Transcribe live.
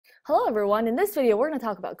Hello everyone, in this video we're going to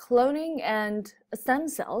talk about cloning and stem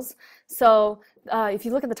cells. So if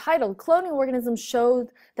you look at the title, cloning organisms showed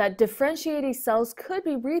that differentiating cells could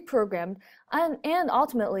be reprogrammed and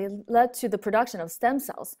ultimately led to the production of stem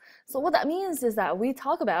cells. So what that means is that we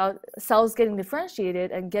talk about cells getting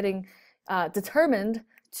differentiated and getting determined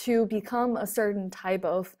to become a certain type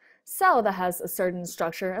of cell that has a certain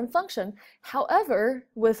structure and function. However,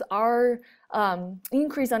 with our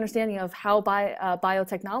increased understanding of how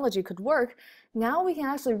biotechnology could work, now we can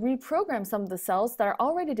actually reprogram some of the cells that are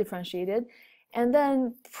already differentiated and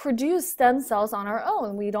then produce stem cells on our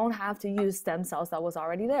own. We don't have to use stem cells that was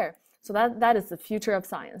already there. So that is the future of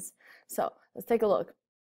science. So let's take a look.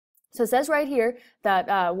 So it says right here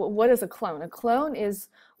that what is a clone? A clone is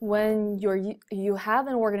when you have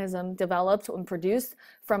an organism developed and produced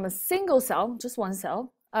from a single cell, just one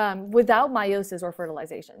cell, without meiosis or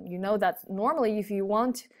fertilization. You know that normally if you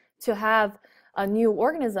want to have a new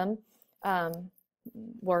organism,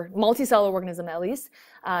 or multicellular organism at least,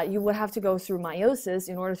 you would have to go through meiosis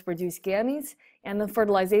in order to produce gametes, and the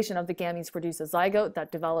fertilization of the gametes produce a zygote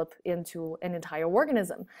that develop into an entire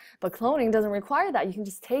organism. But cloning doesn't require that. You can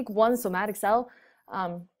just take one somatic cell.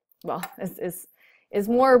 Well, it's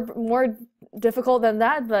more difficult than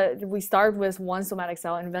that, but we start with one somatic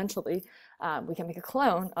cell and eventually we can make a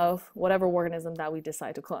clone of whatever organism that we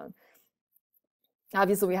decide to clone.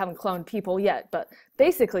 Obviously, we haven't cloned people yet, but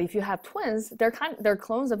basically, if you have twins, they're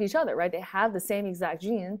clones of each other, right? They have the same exact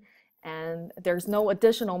gene, and there's no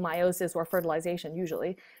additional meiosis or fertilization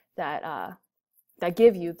usually that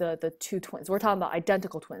give you the two twins. We're talking about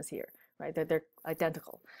identical twins here, right? They're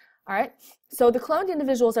identical. All right. So the cloned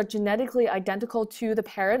individuals are genetically identical to the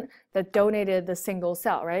parent that donated the single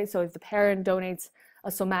cell, right? So if the parent donates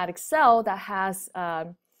a somatic cell that has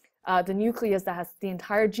the nucleus that has the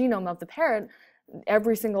entire genome of the parent,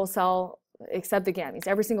 every single cell except the gametes,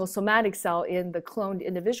 every single somatic cell in the cloned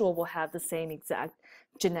individual will have the same exact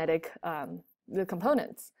genetic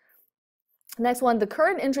components. Next one, the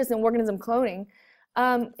current interest in organism cloning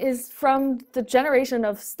is from the generation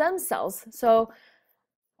of stem cells. So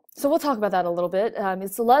we'll talk about that a little bit.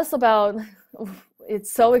 It's less about,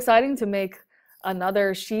 it's so exciting to make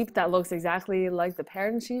another sheep that looks exactly like the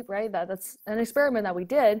parent sheep, right? That's an experiment that we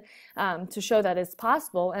did to show that it's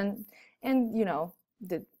possible. And you know,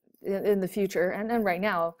 in the future, and right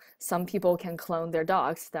now, some people can clone their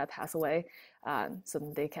dogs that pass away so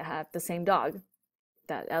that they can have the same dog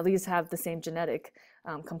that at least have the same genetic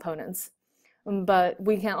components. But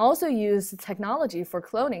we can also use technology for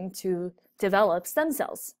cloning to develop stem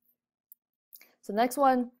cells. So the next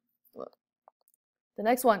one.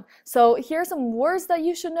 So here are some words that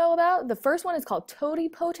you should know about. The first one is called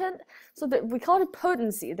totipotent. So we call it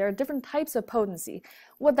potency. There are different types of potency.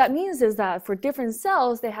 What that means is that for different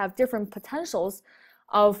cells, they have different potentials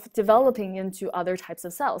of developing into other types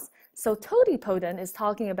of cells. So totipotent is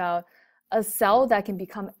talking about a cell that can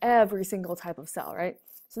become every single type of cell, right?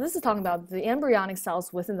 So this is talking about the embryonic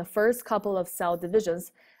cells within the first couple of cell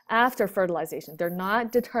divisions after fertilization. They're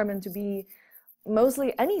not determined to be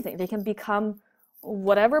mostly anything. They can become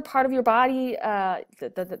whatever part of your body that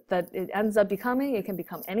it ends up becoming. It can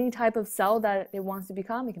become any type of cell that it wants to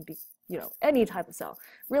become. It can be, you know, any type of cell.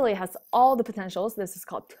 Really, it has all the potentials. This is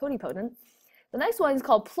called totipotent. The next one is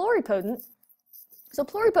called pluripotent. So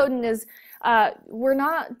pluripotent is we're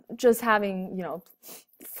not just having, you know,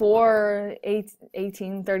 4, 8,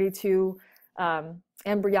 18, 32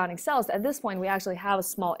 embryonic cells. At this point, we actually have a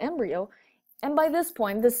small embryo. And by this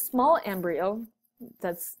point, this small embryo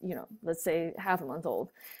that's, you know, let's say half a month old,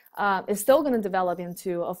 is still going to develop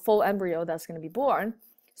into a full embryo that's going to be born.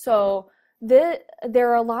 So there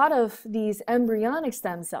are a lot of these embryonic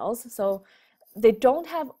stem cells. So they don't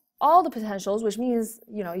have all the potentials, which means,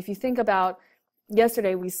 you know, if you think about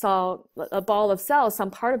yesterday, we saw a ball of cells.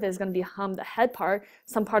 Some part of it is going to become the head part.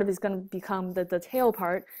 Some part of it is going to become the tail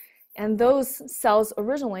part. And those cells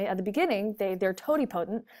originally at the beginning, they're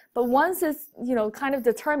totipotent, but once it's, you know, kind of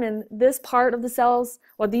determined this part of the cells,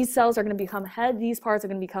 well, these cells are going to become head, these parts are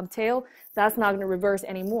going to become tail, that's not going to reverse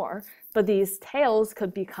anymore. But these tails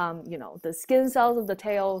could become, you know, the skin cells of the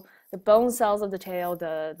tail, the bone cells of the tail,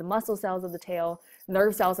 the muscle cells of the tail,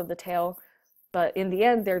 nerve cells of the tail. But in the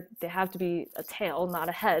end, they have to be a tail, not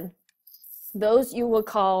a head. Those cells, you will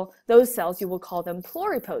call them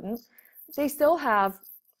pluripotent. They still have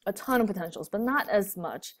a ton of potentials, but not as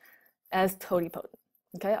much as totipotent.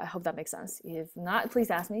 Okay, I hope that makes sense. If not, please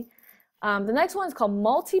ask me. The next one is called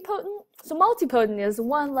multipotent. So multipotent is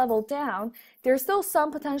one level down. There's still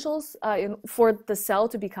some potentials for the cell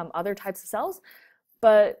to become other types of cells,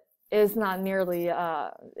 but is not nearly,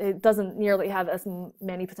 it doesn't nearly have as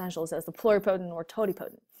many potentials as the pluripotent or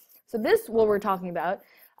totipotent. So this, what we're talking about,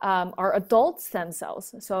 are adult stem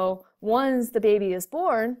cells. So once the baby is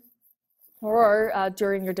born, or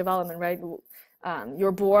during your development, right?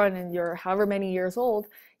 You're born and you're however many years old,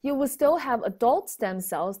 you will still have adult stem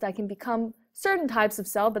cells that can become certain types of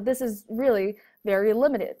cell, but this is really very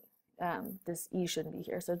limited. This E shouldn't be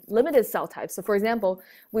here. So limited cell types. So for example,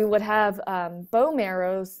 we would have bone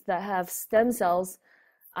marrows that have stem cells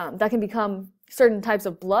that can become certain types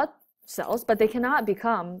of blood cells, but they cannot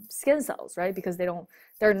become skin cells, right? Because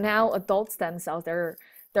they're now adult stem cells. Their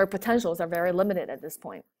potentials are very limited at this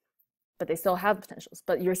point, but they still have potentials.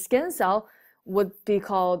 But your skin cell would be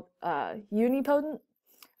called unipotent,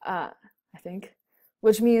 I think,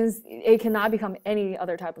 which means it cannot become any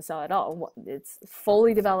other type of cell at all. It's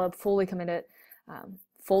fully developed, fully committed,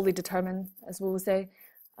 fully determined, as we would say.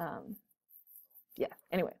 Yeah,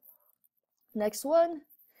 anyway. Next one.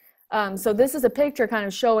 So this is a picture kind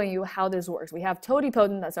of showing you how this works. We have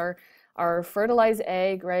totipotent, that's our fertilized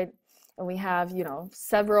egg, right? And we have,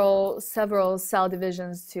 several cell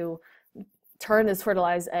divisions to turn this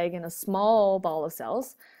fertilized egg in a small ball of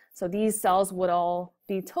cells. So these cells would all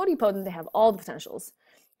be totipotent. They have all the potentials.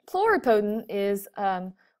 Pluripotent is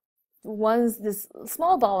once this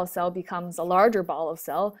small ball of cell becomes a larger ball of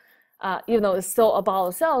cell, even though it's still a ball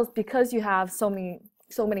of cells, because you have so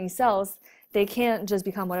many cells, they can't just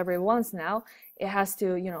become whatever it wants now. It has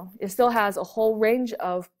to, it still has a whole range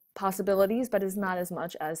of possibilities, but it's not as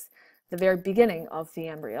much as the very beginning of the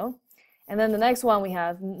embryo. And then the next one we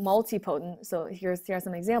have multipotent. So here are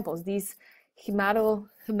some examples. These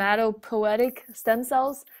hematopoietic stem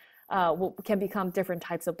cells can become different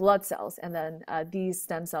types of blood cells, and then these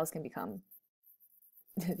stem cells can become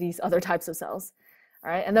these other types of cells.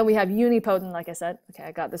 All right, and then we have unipotent, like I said. Okay,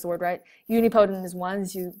 I got this word right. Unipotent is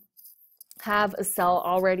once you have a cell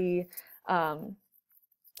already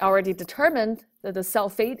determined, that the cell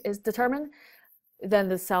fate is determined, then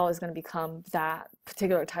the cell is going to become that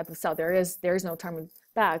particular type of cell. There is no turning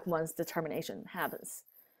back once determination happens.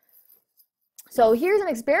 So here's an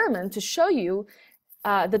experiment to show you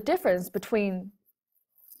the difference between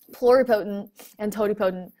pluripotent and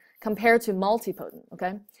totipotent compared to multipotent,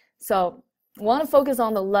 okay? So I want to focus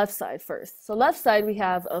on the left side first. So left side, we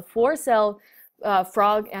have a 4-cell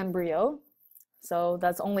frog embryo. So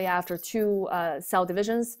that's only after 2 cell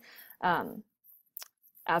divisions,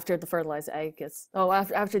 after the fertilized egg gets,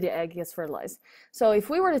 after the egg gets fertilized. So if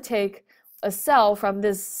we were to take a cell from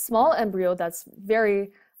this small embryo that's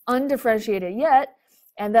very undifferentiated yet,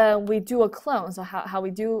 and then we do a clone. So how we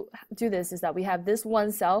do this is that we have this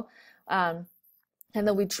one cell, and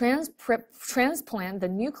then we transplant the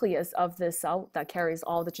nucleus of this cell that carries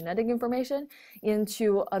all the genetic information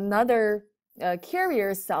into another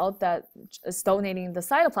carrier cell that is donating the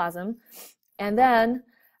cytoplasm, and then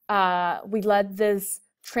we let this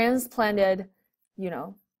transplanted,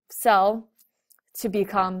 cell to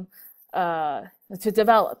become to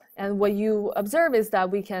develop. And what you observe is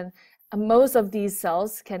that most of these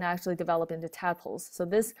cells can actually develop into tadpoles. So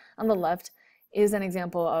this on the left is an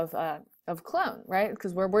example of clone, right?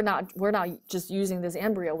 Because we're not just using this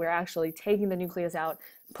embryo. We're actually taking the nucleus out,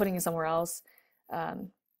 putting it somewhere else,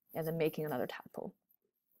 and then making another tadpole.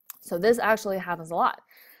 So this actually happens a lot.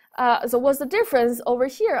 So what's the difference over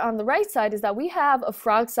here on the right side is that we have a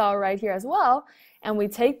frog cell right here as well, and we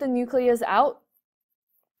take the nucleus out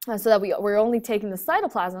so that we're only taking the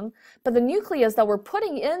cytoplasm, but the nucleus that we're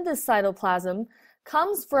putting in this cytoplasm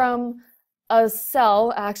comes from a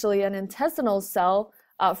cell, actually an intestinal cell,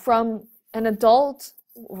 from an adult,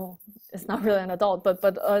 well, it's not really an adult, but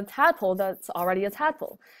a tadpole that's already a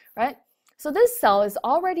tadpole, right? So this cell is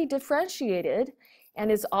already differentiated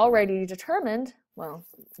and it's already determined, well,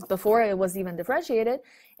 before it was even differentiated.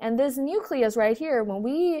 And this nucleus right here, when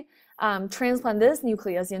we transplant this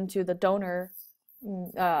nucleus into the donor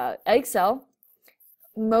egg cell,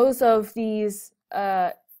 most of these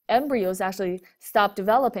embryos actually stop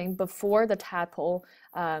developing before the tadpole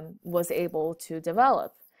was able to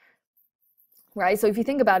develop, right? So if you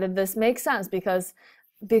think about it, this makes sense because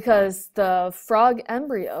the frog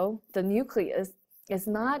embryo, the nucleus, is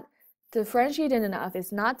not differentiated enough,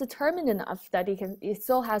 it's not determined enough that it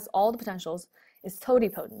still has all the potentials, it's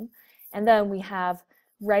totipotent. And then we have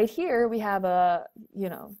right here, we have a,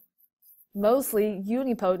 mostly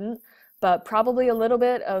unipotent, but probably a little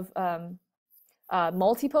bit of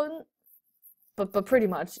multipotent, but pretty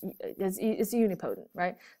much it's unipotent,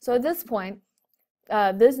 right? So at this point,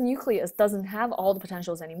 this nucleus doesn't have all the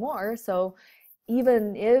potentials anymore. So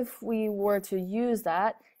even if we were to use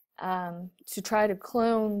that to try to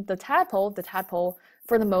clone the tadpole,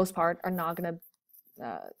 for the most part are not gonna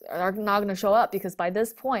show up, because by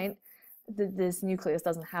this point this nucleus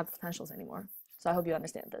doesn't have the potentials anymore. So I hope you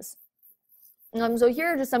understand this. So here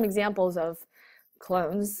are just some examples of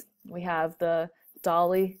clones. We have the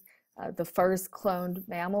dolly, the first cloned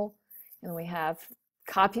mammal, and we have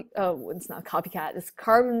it's not copycat, it's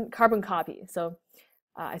carbon copy. So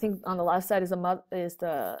I think on the left side is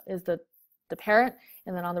the parent,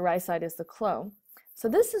 and then on the right side is the clone. So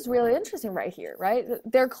this is really interesting right here, right?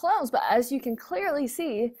 They're clones, but as you can clearly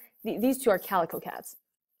see, these two are calico cats.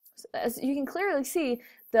 So as you can clearly see,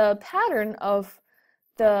 the pattern of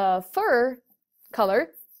the fur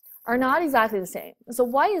color are not exactly the same. So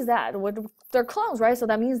why is that? Well, they're clones, right? So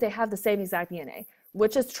that means they have the same exact DNA,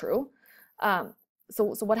 which is true.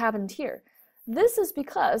 So what happened here? This is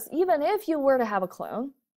because even if you were to have a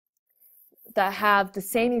clone that have the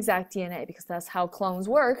same exact DNA, because that's how clones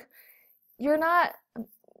work,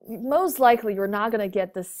 most likely you're not going to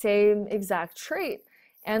get the same exact trait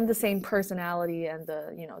and the same personality and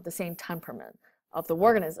the same temperament of the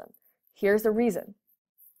organism. Here's the reason.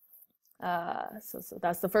 So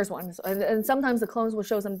that's the first one. And sometimes the clones will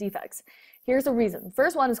show some defects. Here's the reason.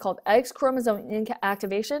 First one is called X chromosome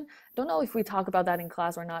inactivation. Don't know if we talk about that in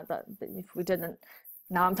class or not, but if we didn't,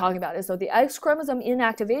 now I'm talking about it. So the X chromosome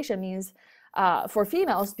inactivation means for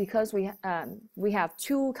females, because we have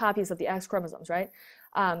 2 copies of the X chromosomes, right?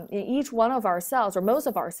 In each one of our cells, or most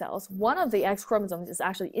of our cells, one of the X chromosomes is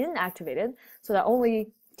actually inactivated, so that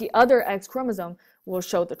only the other X chromosome will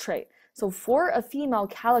show the trait. So for a female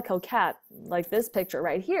calico cat, like this picture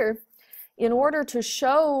right here, in order to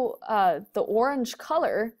show the orange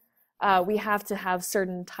color, we have to have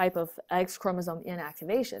certain type of X chromosome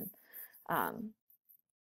inactivation.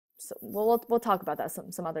 So we'll talk about that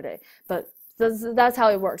some other day, but that's how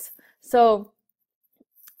it works. So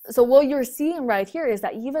what you're seeing right here is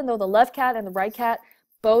that even though the left cat and the right cat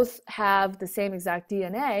both have the same exact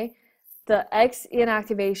DNA, the X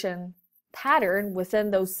inactivation pattern within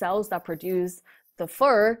those cells that produce the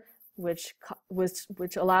fur, which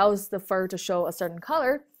allows the fur to show a certain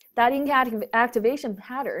color, that inactivation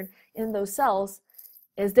pattern in those cells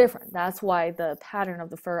is different. That's why the pattern of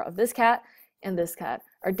the fur of this cat and this cat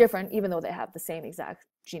are different, even though they have the same exact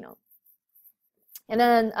genome. And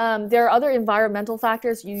then there are other environmental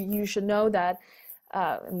factors. You should know that,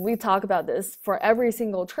 and we talk about this, for every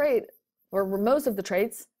single trait, or most of the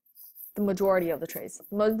traits, the majority of the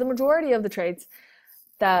traits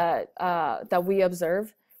that we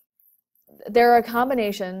observe, they're a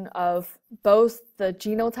combination of both the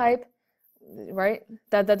genotype, right,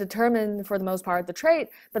 that determine for the most part the trait,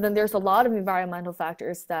 but then there's a lot of environmental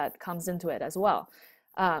factors that comes into it as well.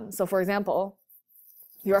 So for example,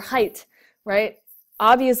 your height, right?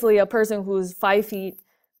 Obviously, a person who's 5 feet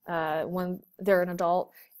when they're an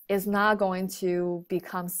adult is not going to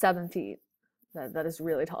become 7 feet. That is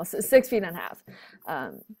really tall, so 6 feet and a half.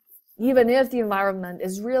 Even if the environment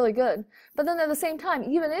is really good. But then at the same time,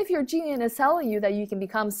 even if your gene is telling you that you can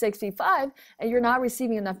become 6 feet 5 and you're not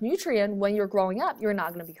receiving enough nutrient when you're growing up, you're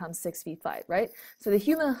not going to become 6 feet 5, right? So the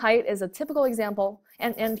human height is a typical example,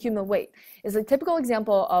 and human weight is a typical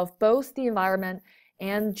example of both the environment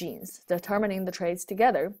and genes determining the traits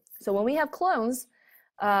together. So when we have clones,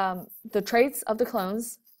 the traits of the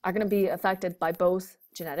clones are going to be affected by both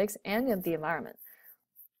genetics and the environment.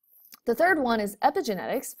 The third one is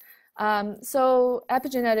epigenetics. So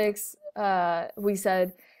epigenetics, we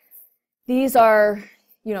said, these are,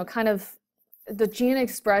 kind of the gene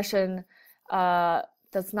expression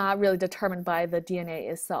that's not really determined by the DNA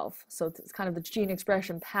itself. So it's kind of the gene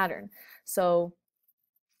expression pattern. So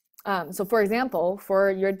for example,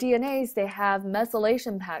 for your DNAs, they have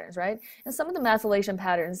methylation patterns, right? And some of the methylation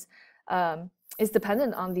patterns is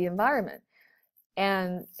dependent on the environment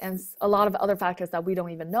and a lot of other factors that we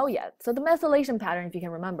don't even know yet. So the methylation pattern, if you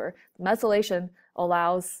can remember, methylation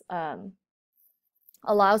allows the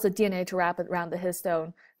DNA to wrap around the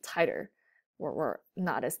histone tighter or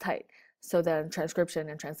not as tight. So then transcription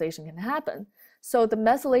and translation can happen. So the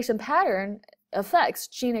methylation pattern affects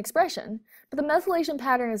gene expression, but the methylation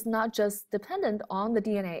pattern is not just dependent on the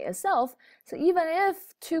DNA itself. So even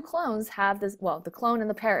if 2 clones have this, well, the clone and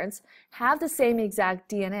the parents have the same exact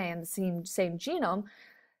DNA and the same genome,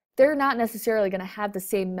 they're not necessarily going to have the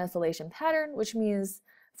same methylation pattern, which means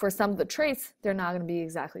for some of the traits, they're not going to be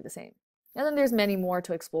exactly the same. And then there's many more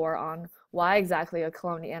to explore on why exactly a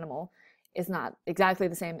cloned animal is not exactly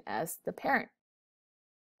the same as the parent.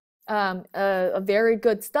 A very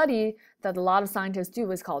good study that a lot of scientists do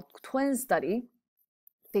is called twin study,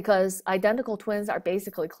 because identical twins are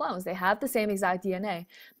basically clones. They have the same exact DNA,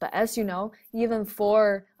 but as you know, even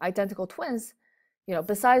for identical twins,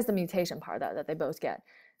 besides the mutation part that they both get,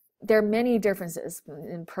 there are many differences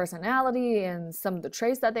in personality and some of the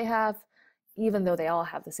traits that they have. even though they all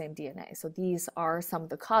have the same DNA. So these are some of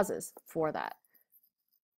the causes for that.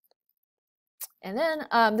 And then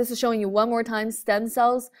this is showing you one more time stem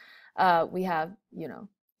cells. We have, you know,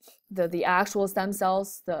 the actual stem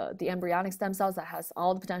cells, the embryonic stem cells that has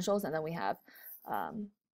all the potentials, and then we have,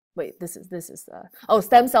 wait, this is oh,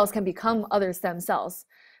 stem cells can become other stem cells,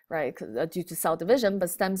 right, due to cell division, but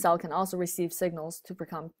stem cell can also receive signals to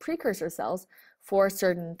become precursor cells for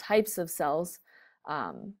certain types of cells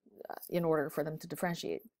in order for them to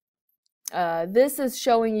differentiate. This is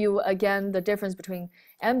showing you again the difference between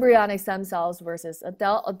embryonic stem cells versus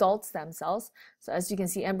adult stem cells. So as you can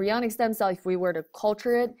see, embryonic stem cell, if we were to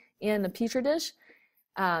culture it in a petri dish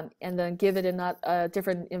and then give it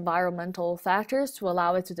different environmental factors to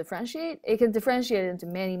allow it to differentiate, it can differentiate into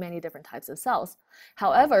many, many different types of cells.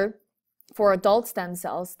 However, for adult stem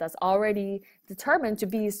cells, that's already determined to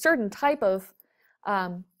be a certain type of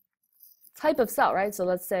cell, right? So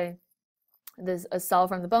let's say there's a cell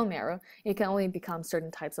from the bone marrow, it can only become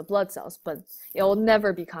certain types of blood cells, but it will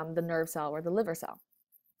never become the nerve cell or the liver cell.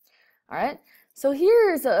 All right, so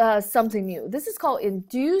here's something new. This is called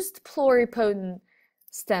induced pluripotent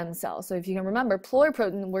stem cells. So if you can remember,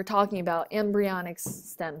 pluripotent, we're talking about embryonic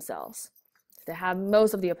stem cells. They have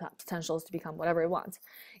most of the potentials to become whatever it wants.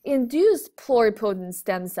 Induced pluripotent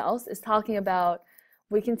stem cells is talking about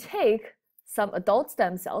we can take some adult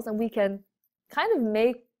stem cells and we can kind of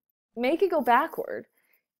make it go backward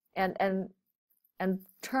and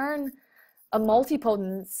turn a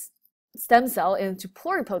multipotent stem cell into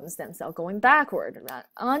pluripotent stem cell going backward,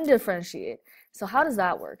 undifferentiate. So how does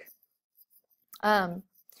that work? A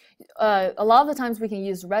lot of the times we can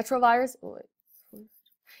use retrovirus.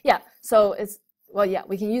 Yeah, so it's, well, yeah,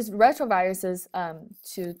 we can use retroviruses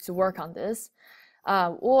to work on this,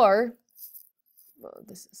 or well,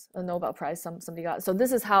 this is a Nobel Prize somebody got. So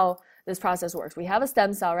this is how this process works. We have a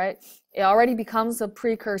stem cell, right? It already becomes a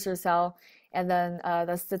precursor cell, and then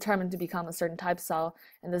that's determined to become a certain type of cell,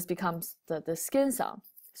 and this becomes the skin cell.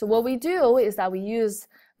 So what we do is that we use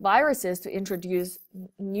viruses to introduce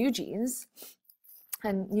new genes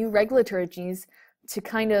and new regulatory genes to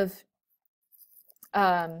kind of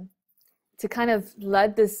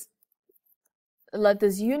let this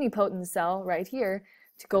unipotent cell right here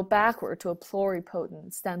to go backward to a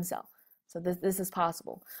pluripotent stem cell. So this is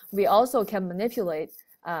possible. We also can manipulate,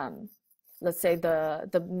 let's say, the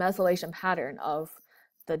methylation pattern of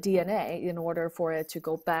the DNA in order for it to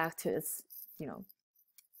go back to its, you know,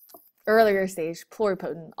 earlier stage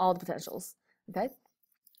pluripotent, all the potentials. Okay.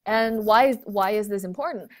 And why is this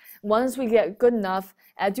important? Once we get good enough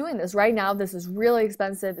at doing this, right now this is really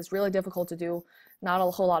expensive, it's really difficult to do. Not a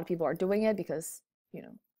whole lot of people are doing it because, you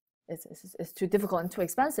know, it's too difficult and too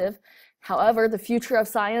expensive. However, the future of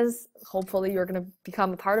science, hopefully you're going to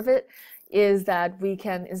become a part of it, is that we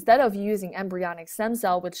can, instead of using embryonic stem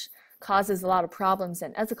cell, which causes a lot of problems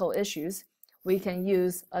and ethical issues, we can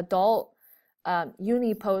use adult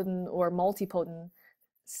unipotent or multipotent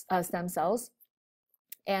stem cells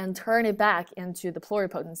and turn it back into the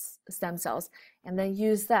pluripotent stem cells, and then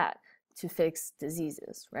use that to fix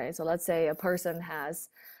diseases, right? So let's say a person has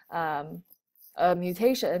a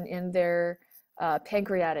mutation in their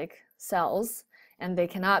pancreatic cells, and they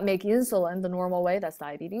cannot make insulin the normal way. That's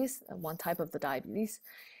diabetes, one type of the diabetes.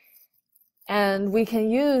 And we can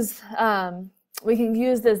use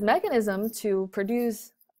this mechanism to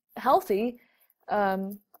produce healthy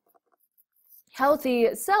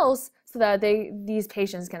cells so that these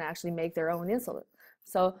patients can actually make their own insulin.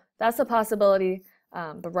 So that's a possibility,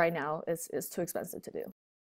 but right now it's too expensive to do.